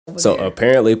So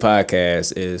apparently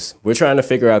podcast is we're trying to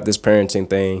figure out this parenting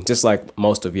thing, just like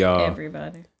most of y'all.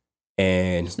 Everybody.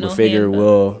 And we figure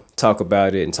we'll talk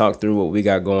about it and talk through what we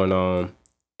got going on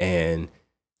and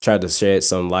try to shed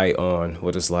some light on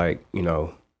what it's like,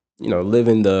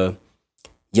 living the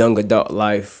young adult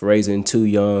life, raising 2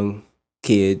 young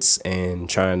kids and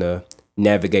trying to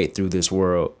navigate through this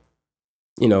world,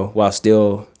 while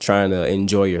still trying to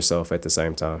enjoy yourself at the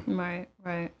same time.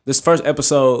 Right. This first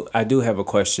episode, I do have a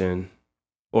question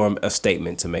or a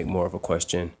statement to make more of a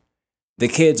question. The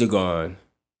kids are gone.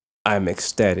 I'm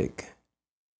ecstatic.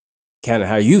 Kind of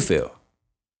how you feel?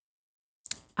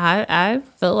 I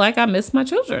feel like I miss my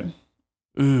children.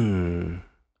 It's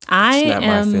not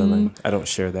my feeling. I don't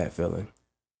share that feeling.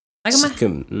 Like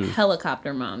I'm a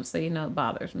helicopter mom, so it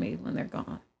bothers me when they're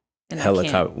gone. And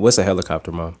helicopter. What's a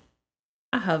helicopter mom?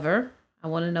 I hover. I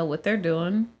want to know what they're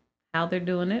doing, how they're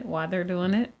doing it, why they're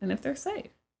doing it, and if they're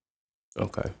safe.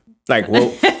 Okay. Like,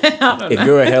 well, if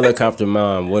you're a helicopter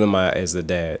mom, what am I as a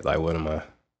dad? Like, what am I?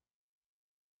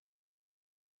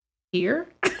 Here?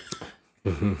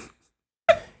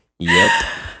 Yep.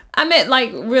 I meant,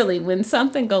 like, really, when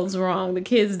something goes wrong, the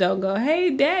kids don't go, "Hey,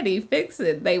 daddy, fix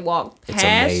it." They walk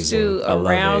past you,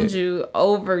 around you,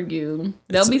 over you.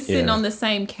 They'll be sitting on the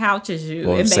same couch as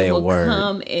you, and they will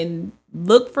come and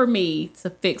look for me to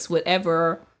fix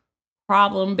whatever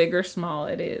problem, big or small,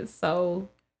 it is. So,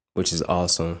 which is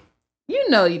awesome. You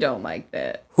don't like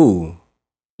that. Who?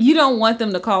 You don't want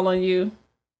them to call on you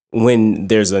when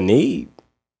there's a need.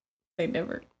 They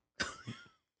never.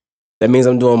 That means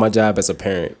I'm doing my job as a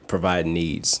parent, providing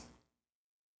needs.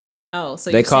 Oh,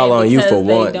 so they call on you for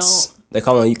once. They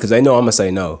call on you because they know I'm gonna say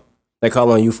no. They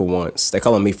call on you for once. They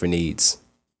call on me for needs.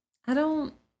 I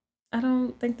don't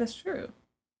think that's true.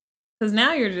 Because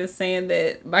now you're just saying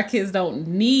that my kids don't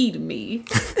need me.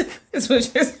 Is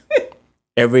what you're saying.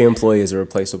 Every employee is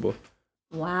irreplaceable.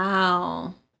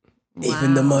 Wow.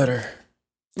 Even the mother.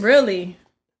 Really?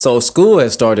 So school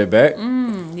has started back.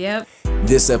 Yep.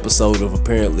 This episode of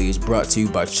Apparently is brought to you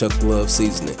by Chuck Love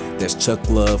Seasoning. That's Chuck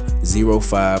Love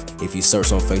 05 if you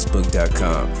search on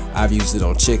Facebook.com. I've used it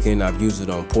on chicken, I've used it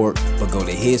on pork, but go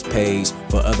to his page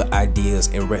for other ideas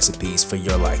and recipes for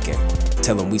your liking.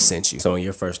 Tell him we sent you. So on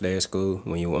your first day of school,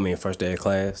 first day of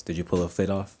class, did you pull a fit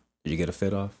off? Did you get a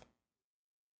fit off?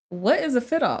 What is a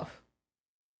fit off?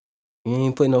 You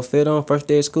ain't putting no fit on first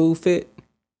day of school fit?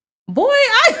 Boy,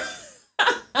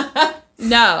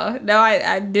 No,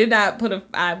 I did not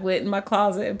I went in my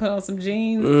closet and put on some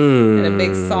jeans and a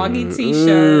big soggy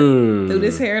t-shirt, threw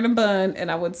this hair in a bun, and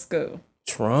I went to school.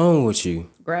 What's wrong with you?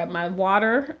 Grabbed my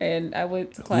water and I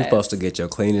went to class. You're supposed to get your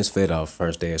cleanest fit off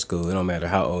first day of school. It don't matter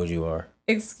how old you are.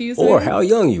 Excuse me? Or how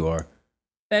young you are.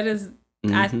 That is,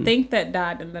 I think that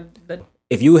died in the...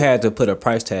 If you had to put a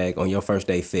price tag on your first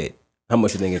day fit, how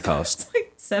much you think it cost?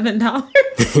 It's like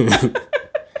 $7.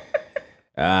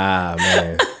 Ah,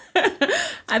 man.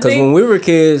 Because when we were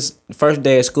kids, first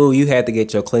day of school, you had to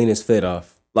get your cleanest fit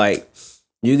off. Like,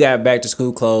 you got back to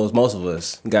school clothes. Most of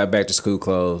us got back to school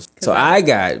clothes. So I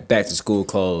got back to school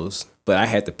clothes, but I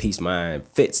had to piece my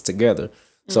fits together.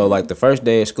 So, like, the first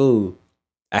day of school,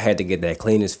 I had to get that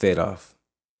cleanest fit off.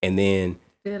 And then...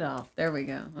 Fit off. There we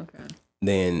go. Okay.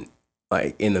 Then,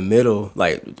 like, in the middle,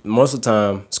 like, most of the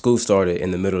time, school started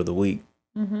in the middle of the week.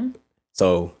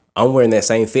 So... I'm wearing that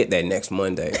same fit that next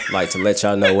Monday, like to let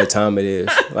y'all know what time it is.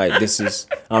 Like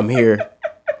I'm here.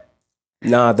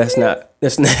 Nah, that's not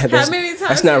regular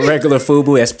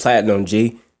FUBU. That's platinum,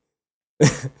 G.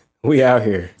 We out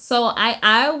here. So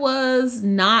I was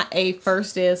not a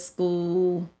first day of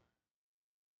school,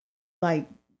 like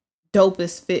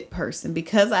dopest fit person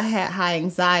because I had high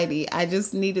anxiety. I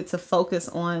just needed to focus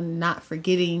on not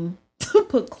forgetting to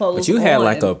put clothes. But you had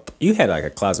like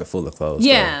a closet full of clothes.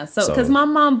 Yeah, so because my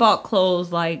mom bought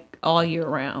clothes like all year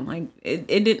round. Like it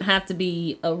didn't have to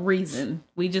be a reason.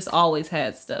 We just always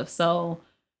had stuff. So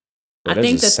I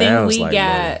think the thing we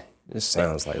got. This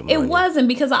sounds like money. It wasn't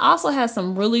because I also had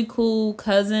some really cool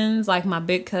cousins, like my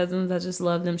big cousins. I just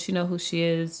love them. She know who she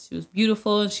is. She was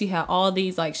beautiful, and she had all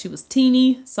these she was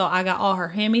teeny. So I got all her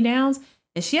hand-me-downs.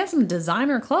 And she had some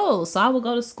designer clothes. So I would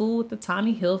go to school with the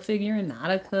Tommy Hilfiger and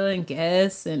Nautica and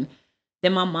Guess. And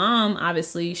then my mom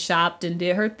obviously shopped and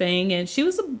did her thing. And she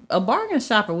was a bargain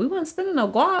shopper. We wasn't spending no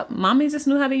guap. Mommy just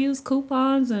knew how to use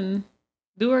coupons and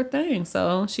do her thing.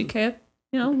 So she kept,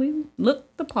 we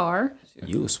looked the par.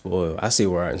 You were spoiled. I see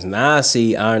where I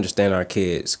understand our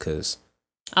kids because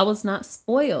I was not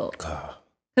spoiled.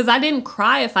 Because I didn't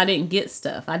cry if I didn't get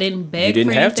stuff. I didn't beg for anything.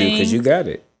 You didn't have to because you got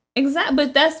it. Exactly,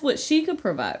 but that's what she could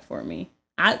provide for me.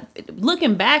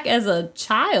 looking back as a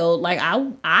child, like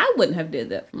I wouldn't have did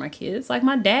that for my kids. Like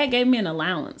my dad gave me an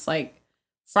allowance. Like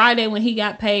Friday when he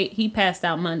got paid, he passed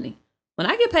out Monday. When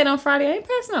I get paid on Friday, I ain't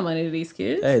passing out money to these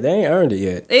kids. Hey, they ain't earned it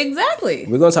yet.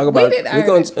 We're gonna talk about we're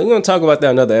gonna talk about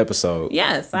that another episode.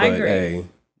 Yes, I agree. Hey,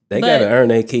 they gotta earn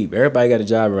their keep. Everybody got a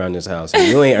job around this house.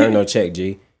 You ain't earned no check,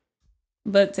 G.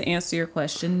 But to answer your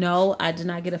question, no, I did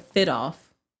not get a fit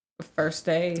off the first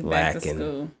day back to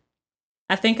school.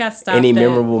 I think I stopped. Any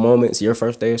memorable moments? Your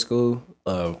first day of school,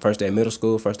 first day of middle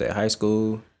school, first day of high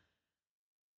school.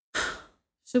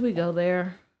 Should we go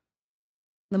there?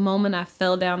 The moment I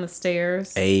fell down the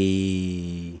stairs.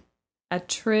 I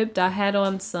tripped. I had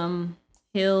on some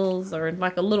heels or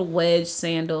like a little wedge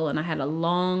sandal, and I had a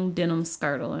long denim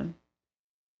skirt on. And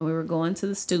we were going to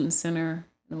the student center.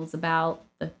 It was about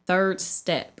the third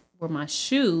step where my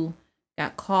shoe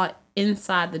got caught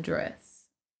inside the dress.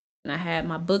 And I had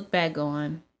my book bag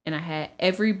on, and I had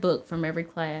every book from every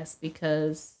class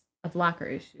because of locker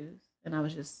issues. And I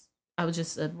was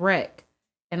just a wreck.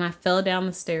 And I fell down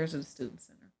the stairs of the student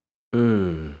center.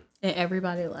 And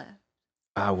everybody laughed.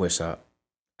 I wish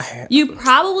you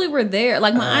probably were there.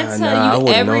 Like when I tell you,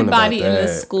 everybody in the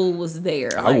school was there.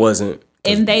 Like, I wasn't.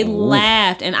 And they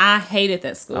laughed, and I hated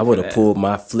that school. I would have pulled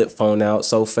my flip phone out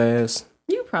so fast.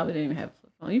 You probably didn't even have a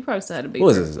flip phone. You probably still had a beeper.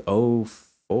 What was this,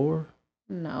 04?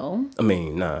 No. I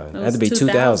mean, nah. It had to be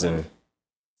 2000.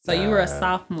 So you were a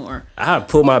sophomore. I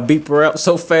pulled my beeper out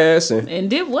so fast. And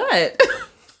did what?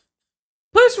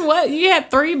 Push what? You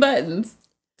had 3 buttons.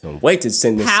 Can't wait to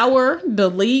send this power,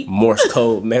 delete, Morse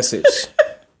code message.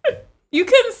 You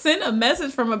couldn't send a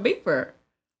message from a beeper.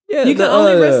 Yeah, you could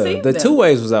only receive the them.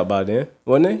 2-ways was out by then,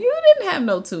 wasn't it? You didn't have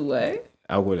no 2-way.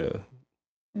 I would have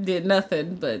did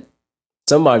nothing, but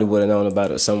somebody would have known about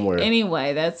it somewhere.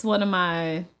 Anyway, that's one of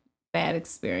my bad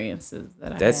experiences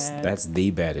that I had. That's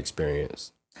the bad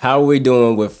experience. How are we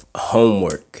doing with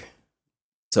homework?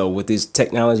 So with this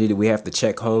technology, do we have to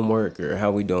check homework, or how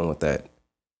are we doing with that?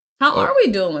 How are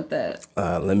we doing with that?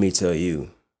 Let me tell you.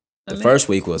 The first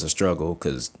week was a struggle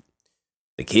because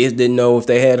the kids didn't know if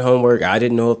they had homework. I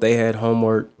didn't know if they had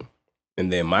homework.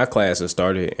 And then my classes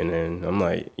started, and then I'm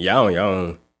like, y'all on your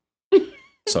own.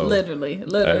 So literally,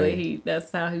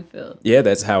 that's how he feels. Yeah,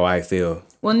 that's how I feel.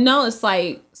 Well, no, it's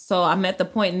like, so I'm at the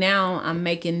point now I'm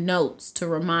making notes to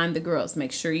remind the girls,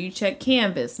 make sure you check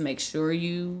Canvas, make sure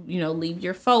you leave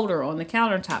your folder on the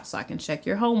countertop so I can check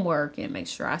your homework and make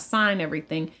sure I sign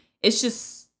everything. It's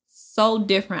just so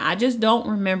different. I just don't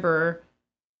remember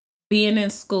being in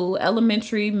school,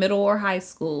 elementary, middle, or high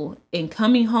school, and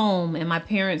coming home and my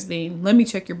parents being, let me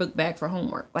check your book bag for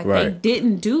homework. Like, They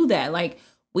didn't do that. Like,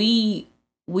 we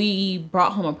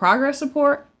brought home a progress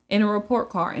report and a report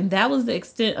card, and that was the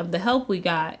extent of the help we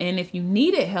got. And if you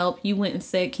needed help, you went and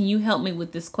said, can you help me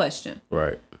with this question?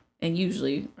 Right. And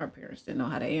usually our parents didn't know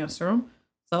how to answer them.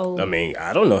 So I mean,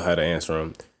 I don't know how to answer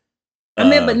them.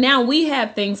 But now we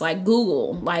have things like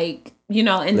Google, like,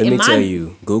 and let me tell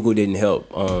you, Google didn't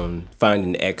help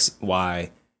finding X, Y,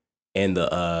 and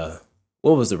the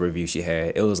what was the review she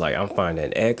had? It was like, I'm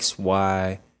finding X,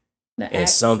 Y, and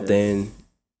something.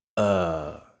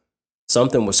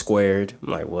 Something was squared.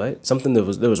 I'm like, what? Something there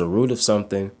was a root of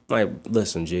something. I'm like,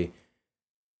 listen, G,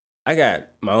 I got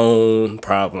my own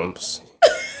problems.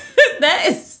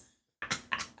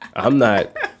 I'm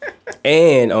not.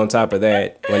 And on top of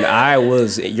that, when I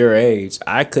was at your age,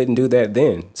 I couldn't do that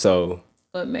then. So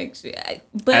what makes you? I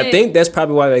think that's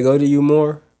probably why they go to you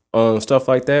more on stuff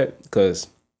like that. Because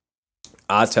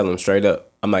I tell them straight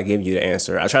up, I'm not giving you the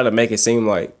answer. I try to make it seem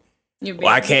like, well,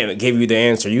 I can't give you the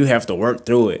answer. You have to work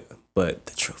through it. But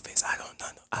the truth is, I don't know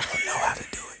how to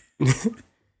do it.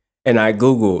 And I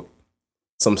Googled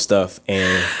some stuff,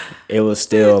 and it was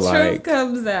still the truth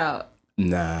comes out.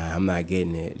 Nah, I'm not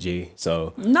getting it, G.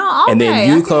 So no, okay, and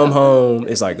then you come home.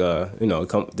 It's like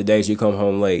the days you come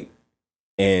home late,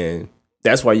 and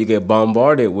that's why you get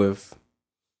bombarded with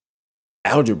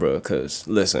algebra. Cause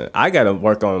listen, I gotta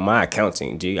work on my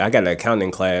accounting, G. I got an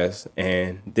accounting class,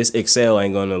 and this Excel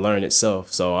ain't gonna learn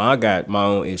itself. So I got my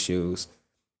own issues.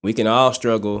 We can all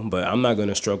struggle, but I'm not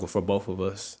gonna struggle for both of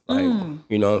us. Like,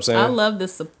 you know what I'm saying? I love the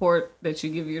support that you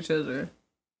give your children.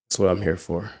 That's what I'm here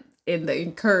for. And the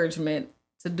encouragement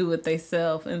to do it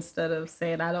themselves instead of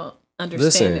saying, I don't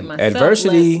understand it myself.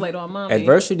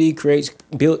 Adversity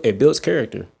builds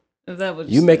character. Is that what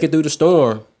you make it through the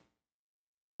storm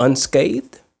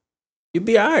unscathed? You'll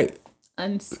be all right.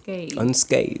 Unscathed.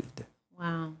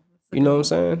 Wow. You know what I'm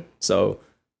saying? So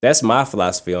that's my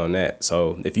philosophy on that.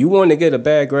 So if you want to get a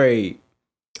bad grade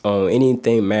on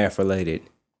anything math related,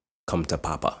 come to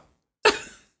Papa.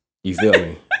 You feel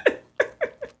me?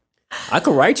 I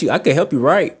could write you. I could help you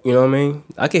write. You know what I mean?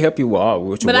 I could help you with your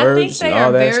words But I think they and all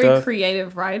are that very stuff.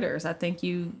 creative writers. I think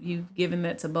you've given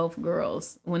that to both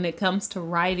girls. When it comes to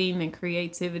writing and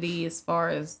creativity, as far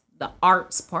as the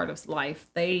arts part of life,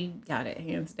 they got it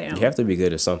hands down. You have to be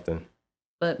good at something.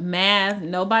 But math,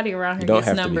 nobody around here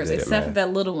gets numbers except for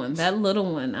that little one. That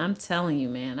little one, I'm telling you,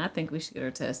 man, I think we should get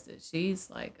her tested. She's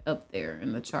like up there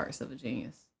in the charts of a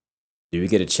genius. Do we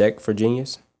get a check for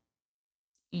genius?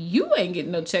 You ain't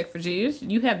getting no check for genius.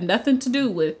 You have nothing to do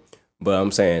with. But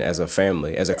I'm saying, as a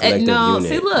family, as a collective unit,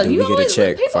 see, look, do we get a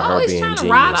check for her being trying genius? to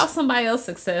ride off somebody else's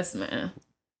success, man.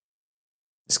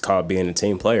 It's called being a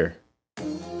team player.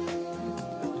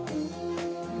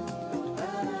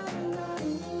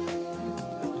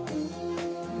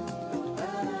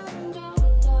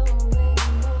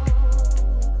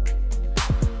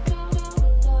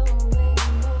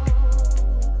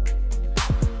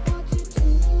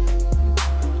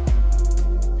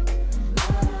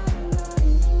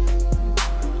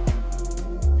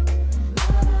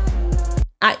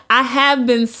 I have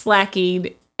been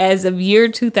slacking as of year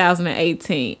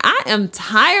 2018. I am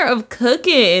tired of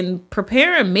cooking and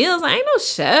preparing meals. I ain't no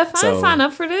chef. I ain't signed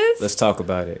up for this. Let's talk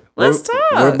about it. Let's talk.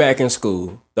 We're back in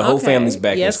school. The whole family's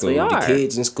back in school. We are. The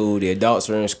kids in school. The adults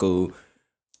are in school.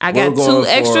 I got 2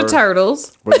 extra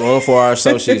turtles. We're going for our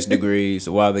associate's degrees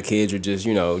while the kids are just,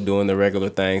 doing the regular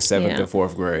thing, 7th and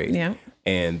 4th grade. Yeah.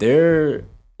 And they're,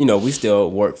 we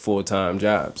still work full-time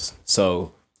jobs.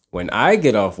 So when I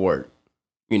get off work,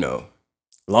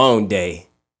 long day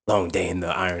in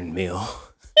the iron mill,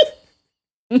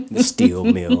 the steel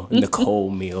mill, and the coal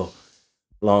mill,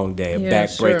 long day,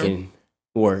 back-breaking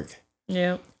work.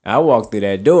 Yeah. I walk through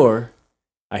that door,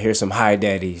 I hear some hi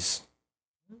daddies.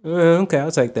 Okay,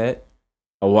 I'll take that.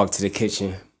 I walk to the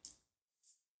kitchen.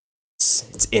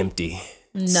 It's empty.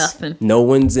 Nothing. No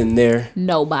one's in there.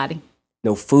 Nobody.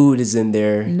 No food is in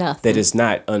there. Nothing. That is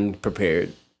not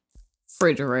unprepared.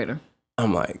 Refrigerator.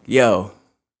 I'm like, yo.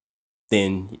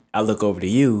 Then I look over to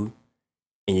you,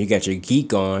 and you got your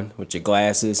geek on with your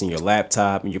glasses and your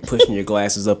laptop, and you're pushing your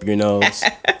glasses up your nose.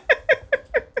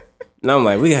 And I'm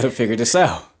like, we got to figure this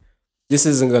out. This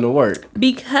isn't going to work.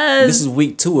 Because this is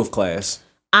week 2 of class.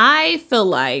 I feel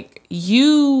like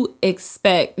you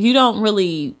don't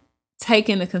really take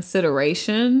into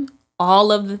consideration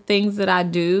all of the things that I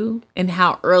do and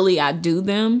how early I do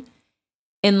them.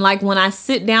 And like when I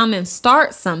sit down and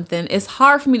start something, it's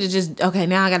hard for me to just, okay,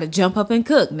 now I got to jump up and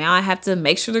cook. Now I have to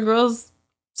make sure the girls'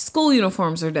 school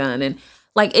uniforms are done. And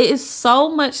like, it is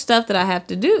so much stuff that I have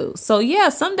to do. So yeah,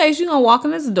 some days you're going to walk in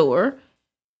this door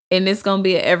and it's going to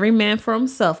be an every man for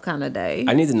himself kind of day.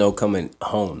 I need to know coming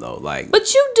home though.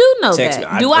 But you do know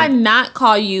that. Me. Do I not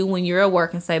call you when you're at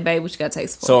work and say, babe, what you got to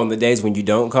taste for? So on the days when you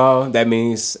don't call, that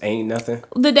means ain't nothing?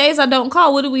 The days I don't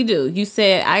call, what do we do? You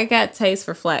said, I got taste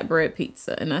for flatbread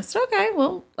pizza. And I said, okay,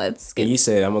 well, let's get. And you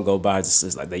said, I'm going to go buy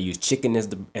just like they use chicken as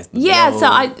the yeah, so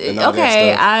I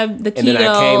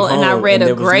keto and I read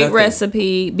a great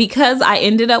recipe because I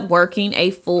ended up working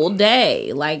a full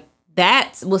day. Like,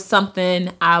 that was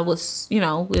something I was,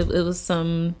 it was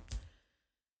some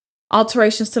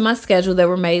alterations to my schedule that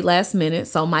were made last minute.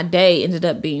 So my day ended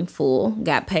up being full.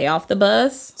 Got paid off the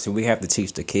bus. So we have to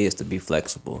teach the kids to be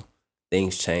flexible.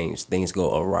 Things change. Things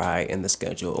go awry in the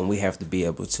schedule. And we have to be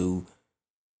able to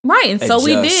right. And so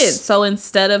we adjust. did. So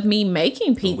instead of me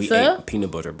making pizza. We ate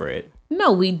peanut butter bread.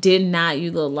 No, we did not, you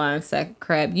little lion sack of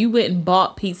crap. You went and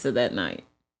bought pizza that night.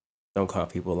 Don't call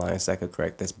people lion sack of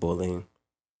crap. That's bullying.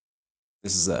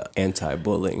 This is an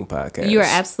anti-bullying podcast. You are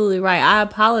absolutely right. I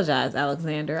apologize,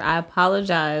 Alexander. I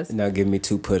apologize. Now give me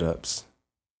 2 put-ups.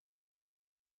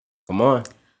 Come on.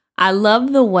 I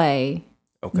love the way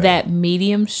that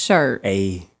medium shirt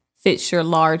fits your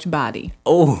large body.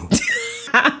 Oh.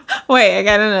 Wait, I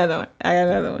got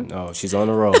another one. No, she's on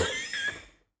the roll.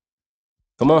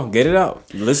 Come on, get it out.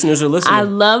 The listeners are listening. I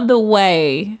love the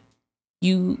way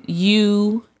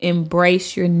you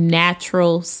embrace your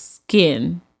natural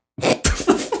skin.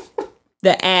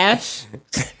 The ash.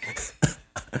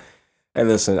 Hey,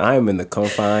 listen, I am in the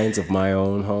confines of my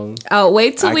own home. Oh,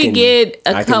 wait till we get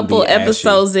a couple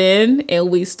episodes in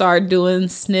and we start doing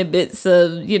snippets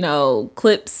of,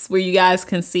 clips where you guys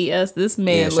can see us. This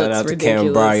man looks ridiculous. Shout out to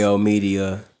Cambrio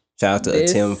Media. Shout out to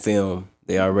Atem Film.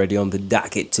 They already on the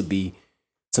docket to be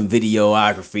some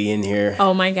videography in here.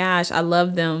 Oh my gosh, I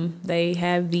love them. They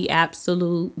have the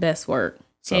absolute best work.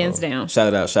 Hands down.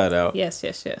 Shout out.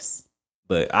 Yes.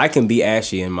 But I can be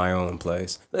ashy in my own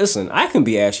place. Listen, I can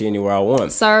be ashy anywhere I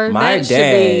want. Sir, that should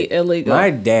be illegal. My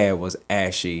dad was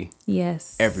ashy.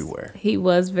 Yes. Everywhere. He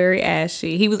was very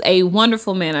ashy. He was a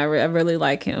wonderful man. I really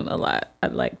like him a lot. I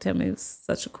liked him. He was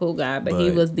such a cool guy. But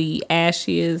he was the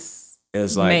ashiest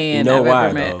man you know I've why,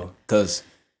 ever met. though? Because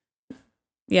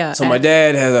yeah. So my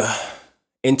dad had a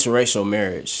interracial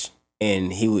marriage,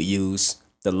 and he would use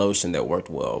the lotion that worked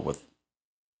well with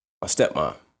my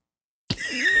stepmom.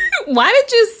 Why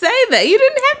did you say that? You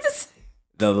didn't have to say.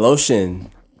 The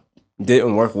lotion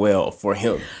didn't work well for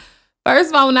him. First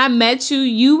of all, when I met you,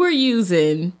 you were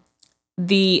using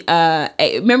the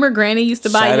remember Granny used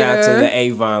to buy Shout out to the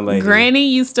Avon lady. Granny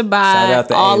used to buy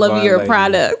all Avon of your lady.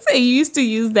 products. And you used to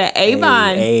use that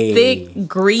Avon thick,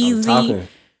 greasy,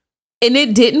 and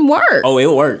it didn't work. Oh, it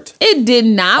worked. It did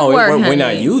not work. It worked when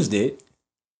I used it.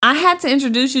 I had to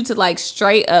introduce you to like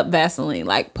straight up Vaseline,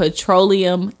 like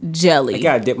petroleum jelly. I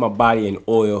gotta dip my body in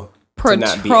oil.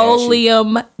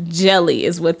 Petroleum jelly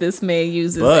is what this man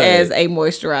uses as a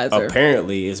moisturizer.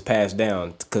 Apparently, it's passed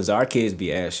down because our kids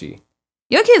be ashy.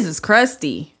 Your kids is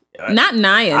crusty. Not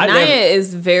Naya. Naya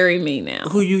is very mean now.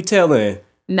 Who you telling?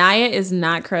 Naya is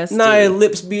not crusty. Naya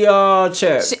lips be all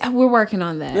chapped. We're working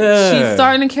on that. Yeah. She's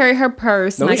starting to carry her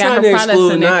purse. No, and I got her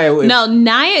products in there. No,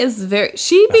 Naya is very.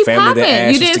 She be popping.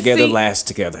 You didn't together last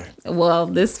together. Well,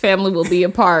 this family will be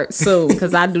apart soon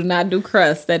because I do not do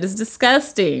crust. That is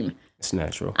disgusting. It's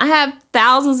natural. I have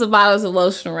thousands of bottles of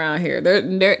lotion around here.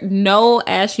 There no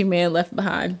ashy man left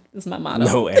behind. Is my motto.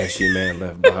 No ashy man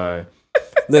left behind.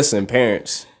 Listen,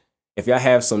 parents, if y'all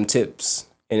have some tips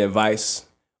and advice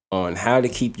on how to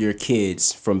keep your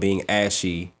kids from being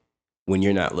ashy when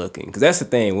you're not looking. Because that's the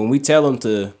thing. When we tell them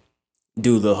to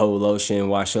do the whole lotion,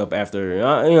 wash up after,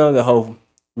 the whole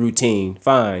routine,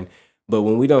 fine. But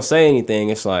when we don't say anything,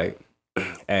 it's like,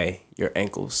 hey, your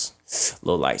ankles, a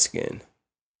little light skin.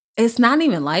 It's not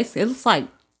even light skin. It's like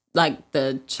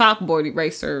the chalkboard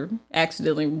eraser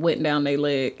accidentally went down their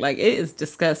leg. Like, it is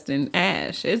disgusting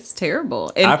ash. It's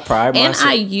terrible. And, I pride myself. And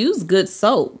I use good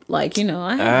soap. Like, I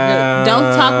have good,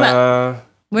 don't talk about.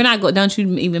 We're not going. Don't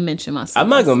you even mention my soap. I'm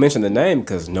not gonna mention the name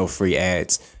because no free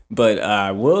ads. But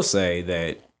I will say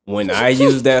that when I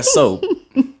use that soap,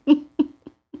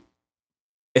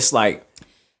 it's like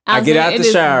I get out the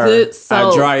shower,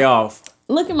 I dry off.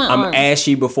 Look at my arms. I'm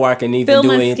ashy before I can even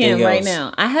do anything else. Feel my skin right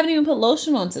now. I haven't even put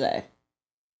lotion on today.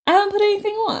 I haven't put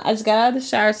anything on. I just got out of the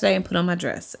shower today and put on my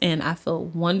dress. And I feel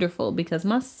wonderful because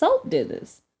my soap did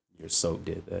this. Your soap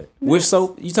did that. Yes. Which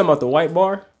soap? You talking about the white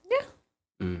bar?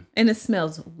 Yeah. And it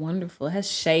smells wonderful. It has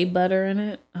shea butter in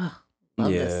it. Oh,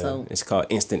 love this soap. It's called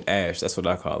Instant Ash. That's what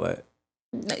I call it.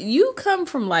 You come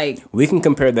from like... We can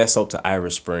compare that soap to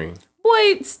Irish Spring.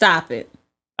 Boy, stop it.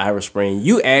 Irish Spring.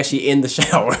 You ashy in the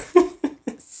shower.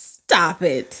 Stop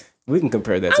it. We can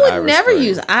compare that to Irish Spring. I would never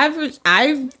use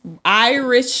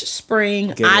Irish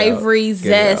Spring, Ivory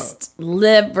Zest,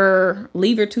 Lever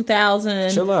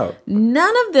 2000. Chill out.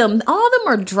 None of them. All of them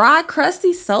are dry,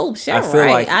 crusty soaps. You're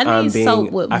right. I need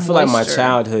soap with moisture. I feel like my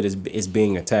childhood is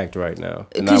being attacked right now.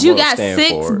 Because you got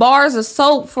 6 bars of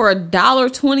soap for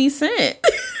 $1.20.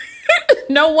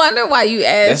 No wonder why you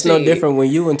asked. That's no different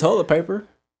when you and toilet paper.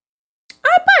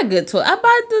 I buy good toilet. I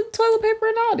buy the toilet paper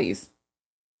in Aldi's.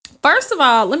 First of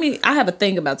all, I have a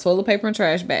thing about toilet paper and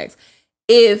trash bags.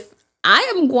 If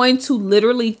I am going to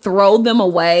literally throw them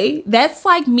away, that's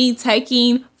like me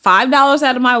taking $5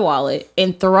 out of my wallet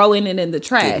and throwing it in the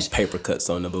trash. Getting paper cuts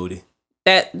on the booty.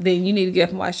 Then you need to get up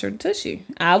and wash your tushy.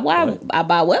 I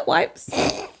buy wet wipes.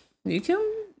 You can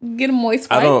get a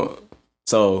moist wipe.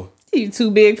 You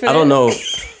too big for that? I don't know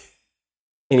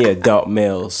any adult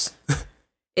males.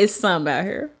 It's some out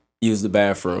here. Use the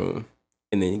bathroom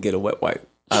and then you get a wet wipe.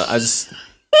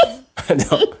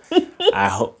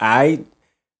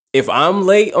 If I'm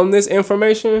late on this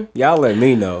information, y'all let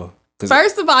me know.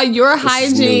 First of all, your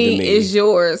hygiene is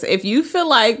yours. If you feel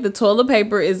like the toilet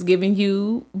paper is giving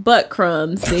you butt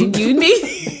crumbs, then you need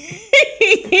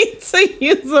to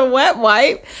use a wet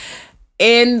wipe.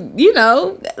 And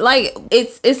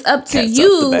it's up to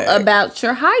you about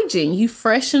your hygiene. You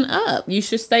freshen up. You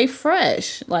should stay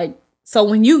fresh. So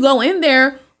when you go in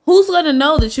there, who's going to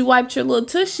know that you wiped your little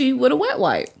tushy with a wet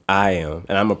wipe? I am.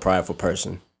 And I'm a prideful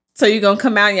person. So you're going to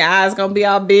come out and your eyes going to be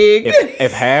all big?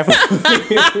 If half,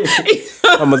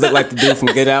 I'm going to look like the dude from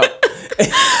Get Out.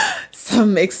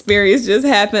 Some experience just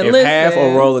happened. If half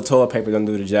a roll of toilet paper don't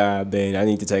do the job, then I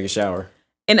need to take a shower.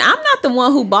 And I'm not the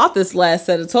one who bought this last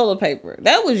set of toilet paper.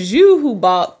 That was you who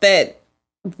bought that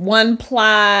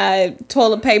 1-ply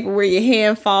toilet paper where your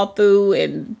hand fall through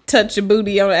and touch your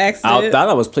booty on accident. I thought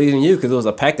I was pleasing you because it was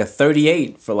a pack of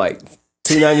 38 for like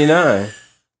 $2.99.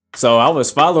 So I was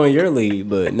following your lead,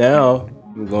 but now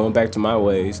I'm going back to my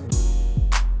ways.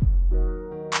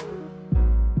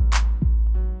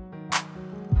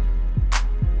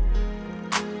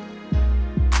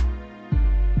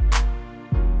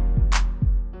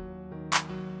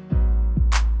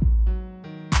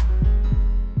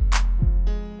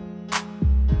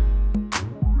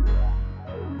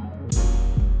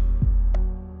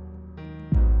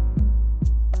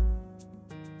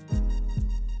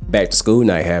 Back to school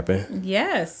night happened.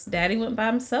 Yes, Daddy went by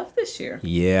himself this year.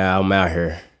 Yeah, I'm out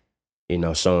here,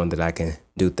 showing that I can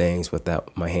do things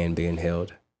without my hand being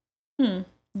held.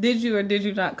 Did you or did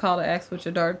you not call to ask what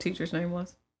your daughter teacher's name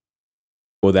was?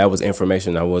 Well, that was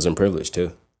information I wasn't privileged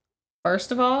to.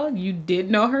 First of all, you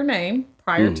did know her name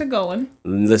prior to going.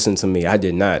 Listen to me. I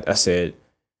did not. I said,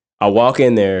 I walk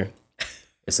in there.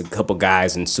 It's a couple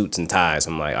guys in suits and ties.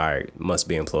 I'm like, all right, must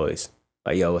be employees.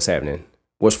 Like, yo, what's happening?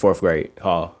 What's fourth grade?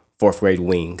 Fourth grade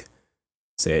wing.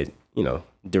 Said,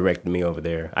 directed me over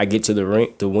there. I get to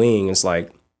the wing. It's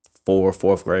like 4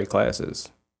 fourth grade classes.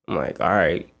 I'm like, all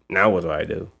right, now what do I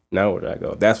do? Now where do I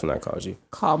go? That's when I called you.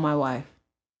 Call my wife.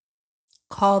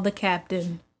 Call the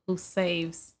captain who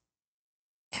saves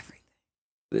everything.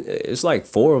 It's like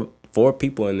four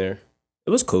people in there. It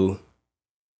was cool.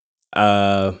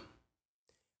 I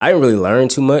didn't really learn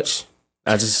too much.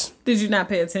 Did you not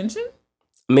pay attention?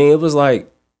 I mean, it was like,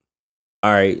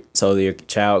 all right, so your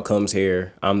child comes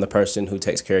here. I'm the person who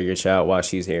takes care of your child while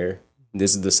she's here.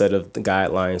 This is the set of the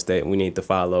guidelines that we need to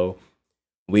follow.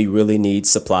 We really need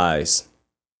supplies.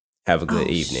 Have a good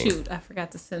evening. Shoot, I forgot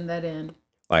to send that in.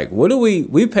 Like, what do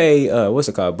we pay, what's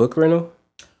it called, book rental?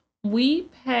 We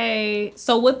pay,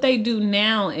 so what they do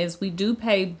now is we do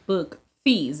pay book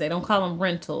fees. They don't call them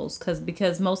rentals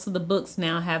because most of the books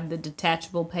now have the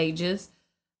detachable pages.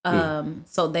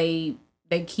 So they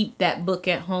keep that book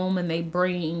at home and they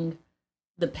bring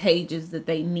the pages that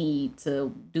they need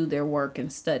to do their work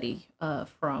and study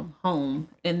from home.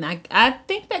 And I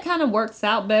think that kind of works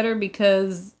out better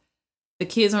because the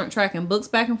kids aren't tracking books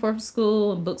back and forth to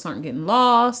school and books aren't getting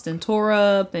lost and tore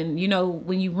up. And,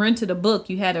 when you rented a book,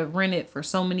 you had to rent it for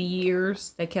so many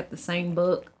years. They kept the same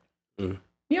book. You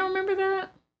don't remember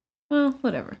that? Well,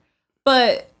 whatever.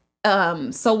 But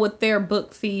so with their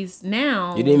book fees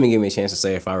now, you didn't even give me a chance to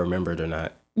say if I remembered or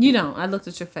not. You don't. I looked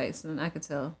at your face and I could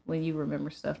tell when you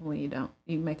remember stuff and when you don't.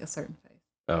 You make a certain face.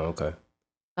 Oh, okay.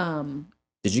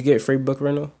 Did you get free book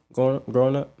rental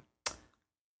growing up?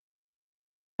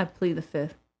 I plead the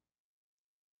fifth.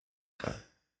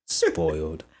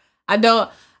 Spoiled. I don't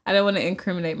want to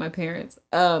incriminate my parents.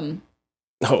 Oh,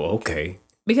 okay.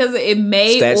 Because it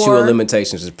may statute of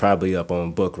limitations is probably up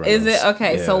on book rentals. Is it?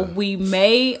 Okay, yeah. So we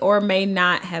may or may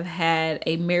not have had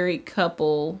a married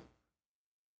couple,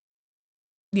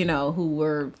 who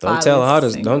were don't tell all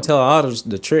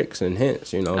the tricks and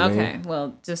hints, Okay, I mean?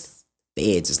 Well, just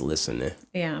they're just listening.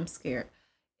 Yeah, I'm scared.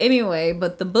 Anyway,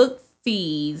 but the book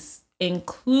fees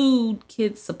include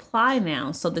kids' supply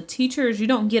now. So the teachers, you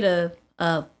don't get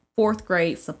a fourth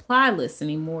grade supply list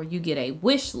anymore. You get a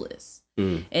wish list.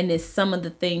 And it's some of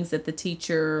the things that the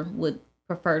teacher would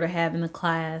prefer to have in the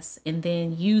class. And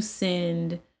then you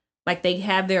send, like they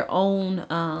have their own.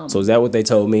 So is that what they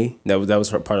told me? That was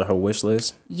part of her wish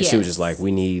list? Yes. She was just like,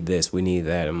 we need this, we need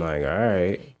that. I'm like, all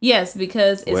right. Yes,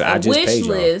 because it's a wish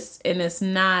list and it's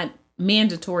not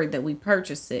mandatory that we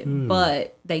purchase it.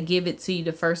 But they give it to you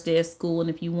the first day of school. And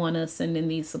if you want to send in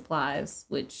these supplies,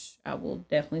 which I will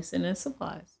definitely send in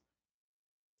supplies.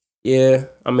 Yeah,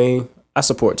 I mean, I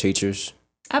support teachers.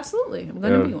 Absolutely. I'm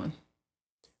going to be one.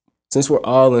 Since we're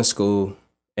all in school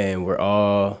and we're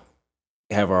all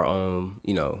have our own,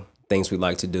 things we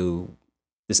like to do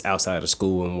just outside of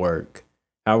school and work,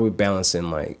 how are we balancing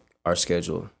like our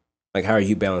schedule? Like, how are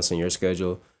you balancing your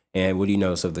schedule? And what do you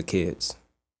notice of the kids?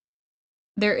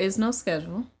 There is no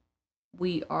schedule.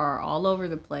 We are all over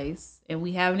the place and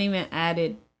we haven't even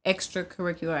added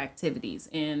extracurricular activities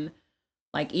in.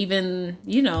 Like even,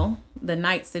 the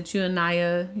nights that you and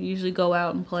Naya usually go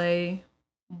out and play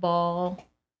ball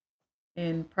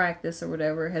and practice or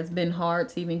whatever, has been hard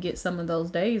to even get some of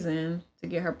those days in, to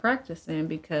get her practice in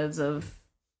because of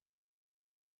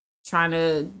trying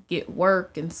to get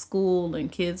work and school and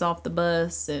kids off the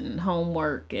bus and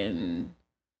homework. And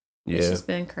it's just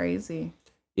been crazy.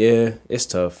 Yeah, it's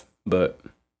tough. But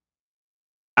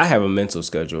I have a mental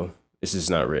schedule. It's just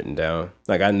not written down.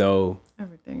 Like, I know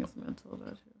everything is mental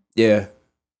about you. Yeah.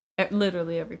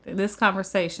 Literally everything. This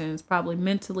conversation is probably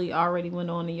mentally already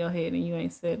went on in your head and you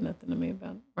ain't said nothing to me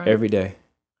about it, right? Every day.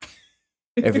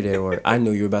 Every day at work. I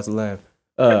knew you were about to laugh.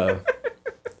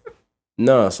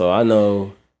 No, so I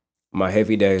know my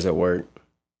heavy days at work.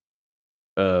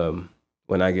 When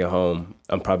when I get home,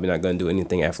 I'm probably not gonna do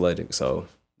anything athletic. So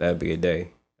that'd be a day.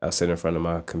 I'll sit in front of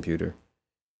my computer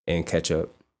and catch up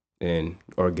and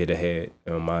or get ahead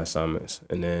on my assignments.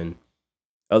 And then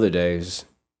other days,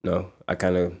 I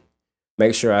kind of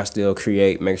make sure I still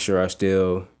create, make sure I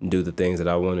still do the things that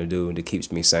I want to do that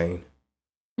keeps me sane.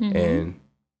 Mm-hmm. And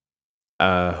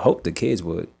I hope the kids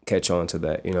would catch on to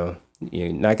that,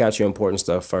 You knock out your important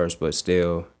stuff first, but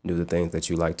still do the things that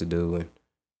you like to do. And,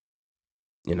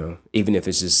 even if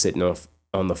it's just sitting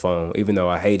on the phone, even though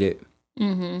I hate it,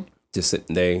 just sit,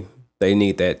 they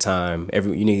need that time.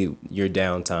 You need your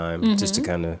downtime just to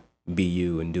kind of be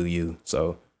you and do you.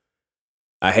 So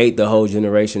I hate the whole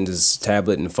generation, just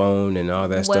tablet and phone and all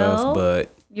that stuff.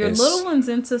 But your little one's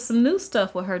into some new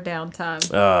stuff with her downtime.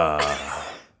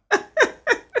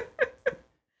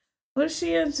 What's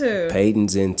she into?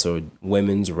 Peyton's into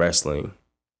women's wrestling.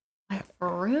 Like,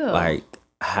 for real? Like,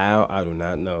 how? I do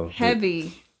not know.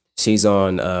 Heavy. She's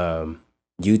on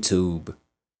YouTube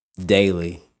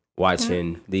daily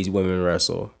watching these women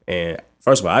wrestle. And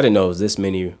first of all, I didn't know it was this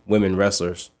many women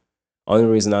wrestlers. Only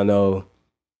reason I know,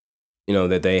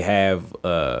 that they have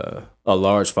a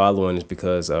large following is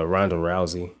because Ronda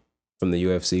Rousey from the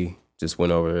UFC just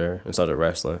went over there and started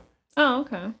wrestling. Oh,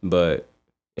 okay. But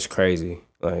it's crazy.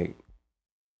 Like,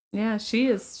 yeah,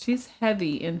 she's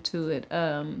heavy into it.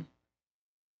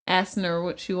 Asking her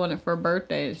what she wanted for her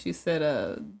birthday, and she said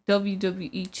a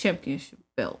WWE championship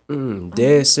belt.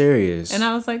 Dead serious. And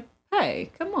I was like,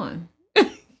 hey, come on.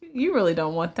 You really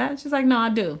don't want that? She's like, no, I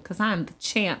do, because I'm the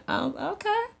champ. I was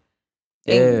okay.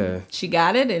 And she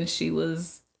got it, and she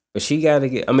was. But she got to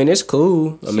get. I mean, it's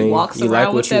cool. She walks you around like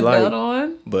what with you that like, belt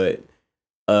on. But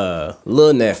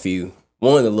little nephew,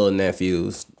 one of the little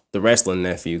nephews, the wrestling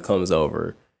nephew, comes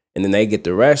over, and then they get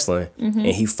to wrestling, and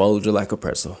he folds her like a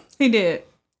pretzel. He did.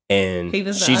 And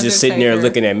she's just sitting there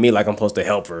looking at me like I'm supposed to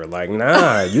help her. Like,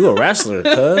 nah, you a wrestler,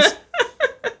 cuz.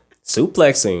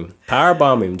 Suplexing,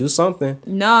 powerbombing, do something.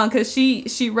 No, because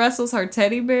she wrestles her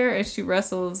teddy bear and she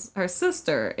wrestles her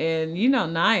sister. And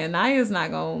Naya's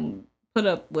not going to put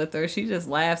up with her. She just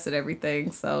laughs at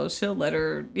everything. So she'll let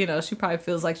her, she probably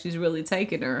feels like she's really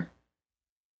taking her.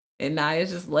 And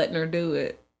Naya's just letting her do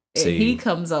it. And he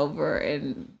comes over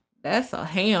and that's a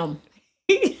ham.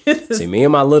 See, me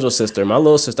and my little sister,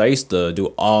 I used to do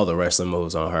all the wrestling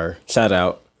moves on her. Shout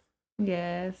out.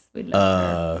 Yes, we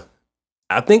love her.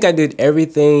 I think I did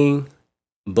everything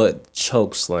but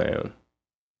choke slam.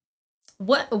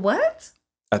 What?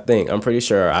 I'm pretty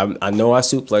sure. I know I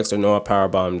suplexed her, know I power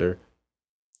bombed her.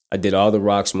 I did all the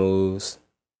Rocks moves.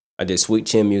 I did Sweet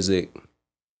Chin Music.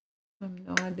 I have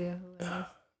no idea who that is.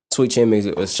 Sweet Chin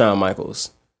Music was Shawn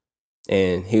Michaels.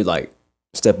 And he would like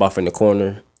step off in the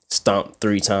corner, stomp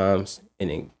 3 times, and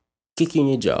then kick you in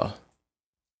your jaw.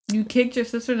 You kicked your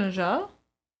sister in the jaw?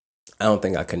 I don't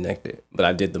think I connected, but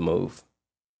I did the move.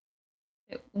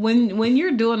 When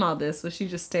you're doing all this, was she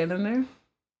just standing there?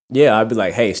 Yeah, I'd be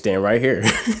like, hey, stand right here.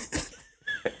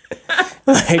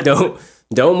 Like,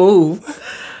 don't move.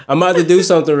 I'm about to do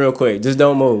something real quick. Just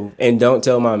don't move. And don't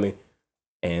tell mommy.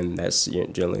 And that's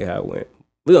generally how it went.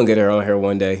 We're going to get her on here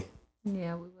one day.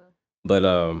 Yeah, we will.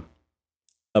 But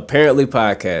apparently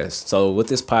podcast. So what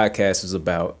this podcast is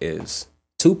about is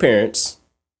 2 parents.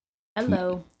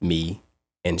 Hello. Me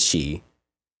and she.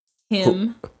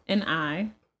 Him and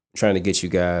I. Trying to get you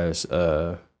guys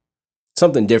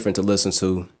something different to listen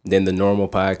to than the normal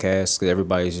podcast, because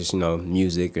everybody's just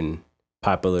music and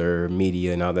popular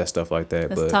media and all that stuff like that.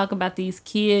 Let's talk about these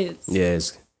kids.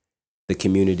 Yes, the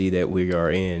community that we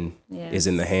are in is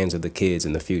in the hands of the kids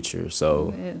in the future.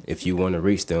 So if you want to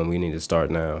reach them, we need to start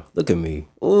now. Look at me.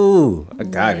 Ooh, I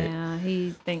got it. Yeah,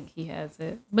 he think he has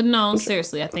it, but no,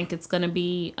 seriously, I think it's gonna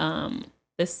be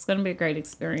this is gonna be a great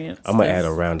experience. I'm gonna add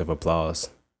a round of applause.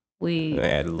 We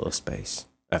add a little space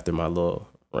after my little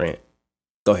rant.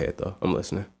 Go ahead, though. I'm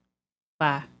listening.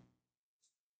 Bye.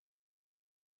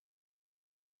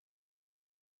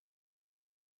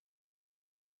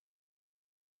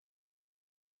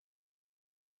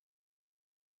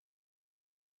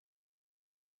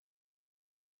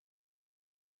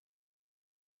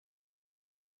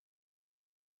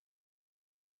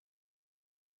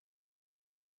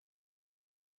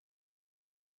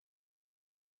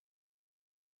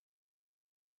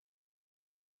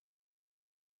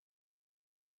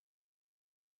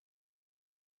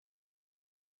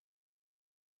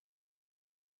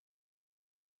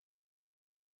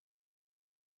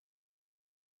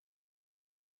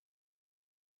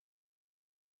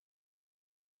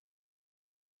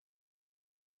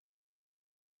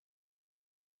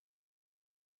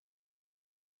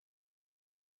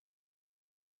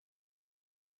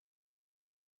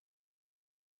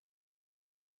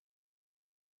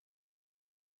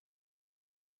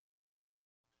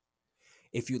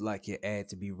 If you'd like your ad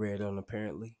to be read on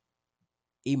Apparently,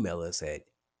 email us at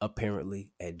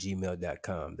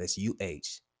apparently@gmail.com. That's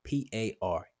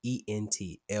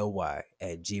UHPARENTLY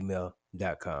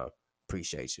 @gmail.com.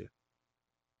 Appreciate you.